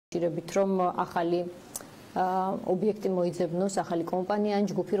ირებით რომ ახალი ობიექტი მოიძებნოს ახალი კომპანია ან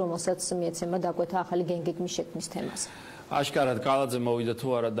ჯგუფი რომელსაც მიეცემა დაკვეთა ახალი გენგეგმის შექმნის თემაზე. აშკარად კალაძე მოვიდა თუ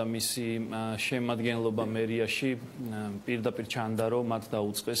არა და მისი შემადგენლობა მერიაში პირდაპირ ჩანდა რომ მათ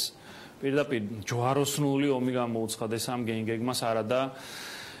დაუწყეს პირდაპირ ჯვაროსნული ომი გამოუცხადეს ამ გენგეგმას არა და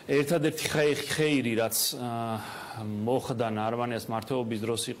ერთადერთი ხეირი რაც მოხდა ნარმანიას მმართველობის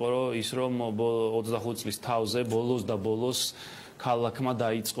დროს იყო რომ ის რომ 25 წლის თავზე ბოლოს და ბოლოს ქალაქმა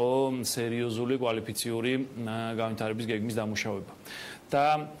დაიწყო სერიოზული კვალიფიციური განვითარების გეგმის დამუშავება და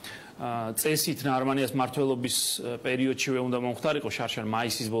წესით ნარმანიას მმართველობის პერიოდშივე უნდა მომხდარიყო შარშან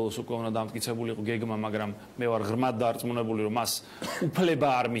მაისის ბოლოს უკვე უნდა დამტკიცებულიყო გეგმა მაგრამ მე ვარ ღრმად დარწმუნებული რომ მას უფლება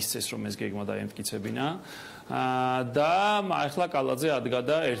არ მისცეს რომ ეს გეგმა დაემტკიცებინა და ახლა კალაძე ადგა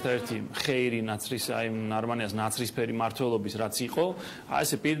და ერთ-ერთი ხეირი ნაცრის აი ნარმანიას ნაცრისფერი მმართველობის რაც იყო აი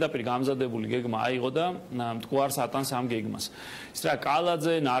ესე პირდაპირ გამზადებული გეგმა აიღო და მტკვარს ატანს ამ გეგმას ის რა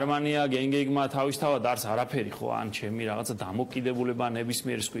კალაძე ნარმანია გენგეგმა თავისთავად არც არაფერი ხო ან ჩემი რაღაცა დამოკიდებულება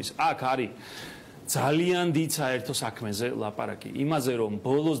ნებისმიერ სხვის აქ არის ძალიან დიდ საერთო საქმეზე ლაპარაკი იმაზე რომ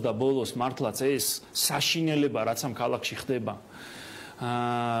ბოლოს და ბოლოს მართლაც ეს საშინელება რაც ამ ქალაქში ხდება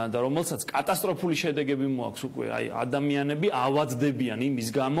და რომელსაც კატასტროფული შედეგები მოაქვს უკვე აი ადამიანები ავადდებიან იმის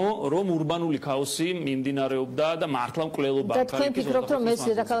გამო რომ ურბანული ქაოსი მიმდინარეობდა და მართლა მკვლელობა და თქვენ ფიქრობთ რომ ეს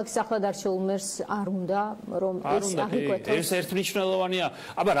დედაქალაქის ახლად არჩეულ მერს არ უნდა რომ ეს აღიკვეთოს ეს ერთმნიშვნელოვანია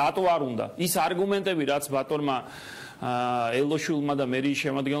აბა რატო არ უნდა ის არგუმენტები რაც ბატონმა ელოშვილმა და მერიის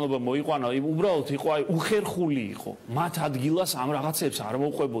შემადგენლობა მოიყვანა უბრალოდ იყო აი უხერხული იყო მათ ადგილას ამ რაღაცებს არ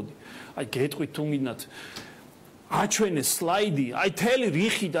მოყვებოდი აი გეტყვით თუ მინდათ აჩვენეს სლაიდი, აი თელი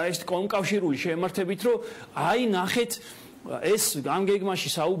რიხი და ეს კონკავშირული შემართებით, რომ აი ნახეთ ეს ამ გეგმაში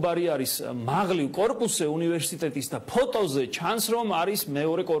საუბარი არის მაღლივ კორპუსზე უნივერსიტეტის და ფოტოზე ჩანს რომ არის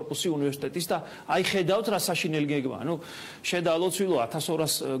მეორე კორპუსი უნივერსიტეტის და აი ხედავთ რა საშინელი გეგმაა. ნუ შედალოცვილო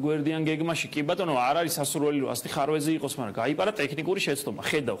 1200 გვერდიან გეგმაში კი ბატონო არ არის სასურველი რომ ასეთი ხარვეზი იყოს, მაგრამ გაიპარა ტექნიკური შეცდომა.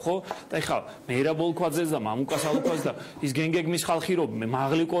 ხედავ ხო? და ეხლა მერაბოლქვაძეს და მამუკას ალუქვაძეს და ის გენგეგმის ხალხი რომ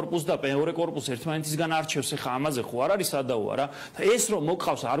მაღლივ კორპუსს და მეორე კორპუსს ერთმანეთისგან არჩევს, ეხლა ამაზე ხო არ არის სადაო რა? და ეს რომ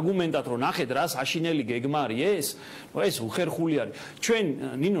მოყავს არგუმენტად რომ ნახეთ რა საშინელი გეგმა არის ეს ხერხული არის. ჩვენ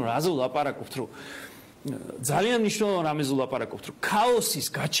ნინო რაზე ვლაპარაკობთ რომ ძალიან მნიშვნელოვანი რამეზე ვლაპარაკობთ რომ ქაოსის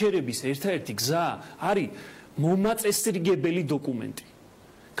გაჩერების ერთ-ერთი გზა არის მომაწესრიგებელი დოკუმენტი.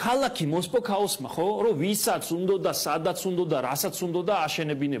 ქალაქი მოსპო ქაოსმა ხო რომ ვისაც უნდა და სადაც უნდა და რასაც უნდა და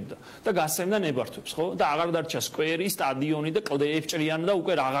აშენებინებდა და გასცემდა ნებართვებს ხო და აღარ დარჩა სკვერი, სტადიონი და კლდეებს ჭრიან და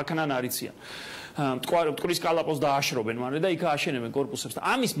უკვე რაღაცნაირად არიციან. მტკვრის კალაპოს დააშრობენ მანე და იქ აშენებენ კორპუსებს და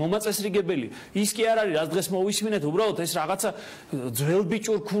ამის მომაწესრიგებელი ის კი არ არის რაც დღეს მოვისმინეთ უბრალოდ ეს რაღაცა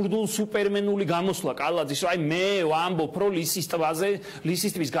ძველბიჭურ ქურდულ სუპერმენული გამოსვლა კალაძის რომ აი მე ვამბობ რომ ლისის ტბაზე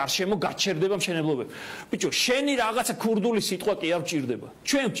ლისის ტბის გარშემო გაჩერდება მშენებლობები ბიჭო შენი რაღაცა ქურდული სიტყვა კი არ გჭირდება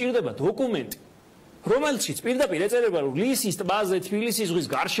ჩვენ გჭირდება დოკუმენტი რომელშიც პირდაპირ ეწერება რომ ლისის ტბაზე თბილისის ზღვის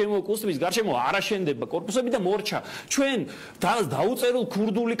გარშემო კუსტვის გარშემო არ აშენდება კორპუსები და მორჩა ჩვენ დაუწერულ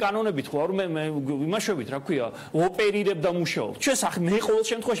ქურდული კანონებით ხო არ მე იმაშვებით რა ქვია ოპერირებ და მუშაობ ჩვენ მე ყოველ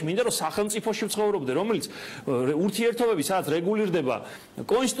შემთხვევაში მინდა რომ სახელმწიფოში ვცხოვრობდე რომელიც ურთიერთობები სადაც რეგულირდება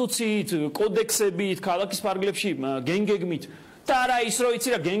კონსტიტუციით კოდექსებით ქალაქის ფარგლებში გენგეგმით და არა ის რომ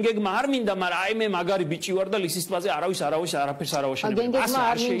იცი რა გენგეგმა არ მინდა მაგრამ აი მე მაგარი ბიჭი ვარ და ლისის ტბაზე არავის არაფერს არ ავაშენებ გენგეგმა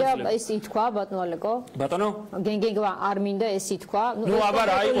არ მინდა ეს ითქვა ბატონო ალეკო ბატონო გენგეგმა არ მინდა ეს ითქვა ნუ აბა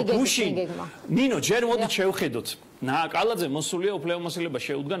რა იყო გუშინ ნინო ჯერ მოდით შევხედოთ კალაძე მოსულია უფლებამოსილება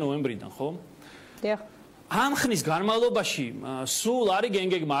შეუდგა ნოემბრიდან ხო დიახ ამ ხნის განმავლობაში სულ არის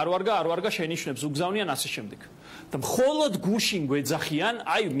გენგეგმა არ ვარგა შენიშვნებს უგზავნიან ასე შემდეგ და მხოლოდ გუშინ გვეძახიან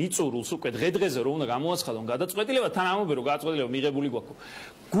აი მიწურულს უკვე დღე-დღეზე რომ უნდა გამოაცხადონ გადაწყვეტილება თან ამბობენ რომ გადაწყვეტილება მიღებული გვაქვს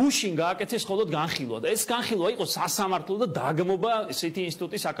გუშინ გააკეთეს მხოლოდ განხილვა და ეს განხილვა იყო სასამართლო და დაგმობა ესეთი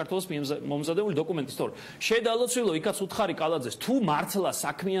ინსტიტუტის საქართველოს მომზადებული დოკუმენტის თორე შედალოცვილო იქაც უთხარი კალაძეს თუ მართლა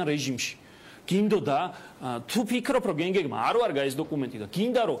საქმიან რეჟიმში გინდოდა თუ ფიქრობ რომ გენგეგმა არ ვარგა ეს დოკუმენტი და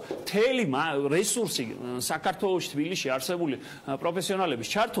გინდა რომ თელი რესურსი საქართველოს თბილისში არსებული პროფესიონალების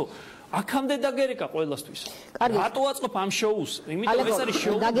ჩართო აქამდე დაგერეკა ყველასთვის რატო აწყობ ამ შოუს იმიტომ ეს არის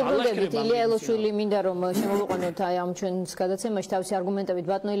შოუ დაგებულებით ილია ელოშვილი მინდა რომ შემოვიყვანოთ აი ამ ჩვენს გადაცემაში თავისი არგუმენტებით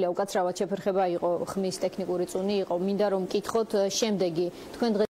ბატონო ილია უკაცრავად შეფერხება იყო ხმის ტექნიკური წუნი იყო მინდა რომ მკითხოთ შემდეგი თქვენ